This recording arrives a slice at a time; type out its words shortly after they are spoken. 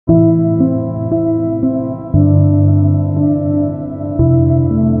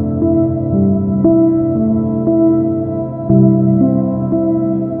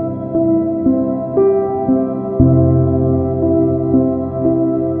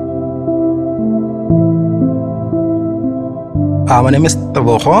My name is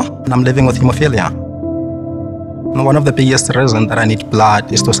Tebogo, and I'm living with hemophilia. One of the biggest reasons that I need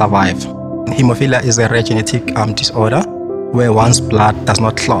blood is to survive. Haemophilia is a rare genetic disorder where one's blood does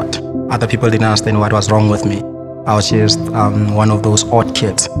not clot. Other people didn't understand what was wrong with me. I was just one of those odd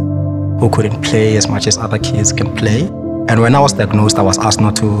kids who couldn't play as much as other kids can play. And when I was diagnosed, I was asked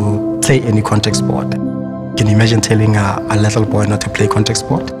not to play any contact sport. Can you imagine telling a little boy not to play contact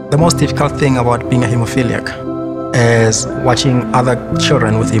sport? The most difficult thing about being a hemophiliac is watching other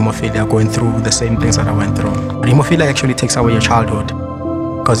children with hemophilia going through the same things that I went through. Hemophilia actually takes away your childhood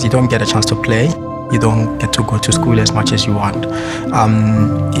because you don't get a chance to play. You don't get to go to school as much as you want.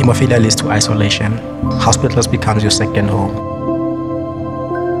 Hemophilia leads to isolation. Hospitals becomes your second home.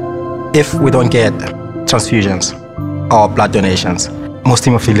 If we don't get transfusions or blood donations, most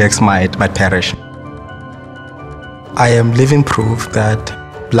hemophiliacs might perish. I am living proof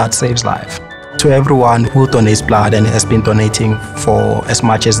that blood saves life. To everyone who donates blood and has been donating for as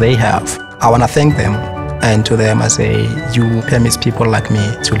much as they have, I want to thank them. And to them I say, you permit people like me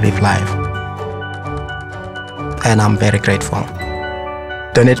to live life. And I'm very grateful.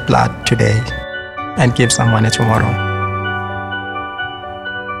 Donate blood today and give someone a tomorrow.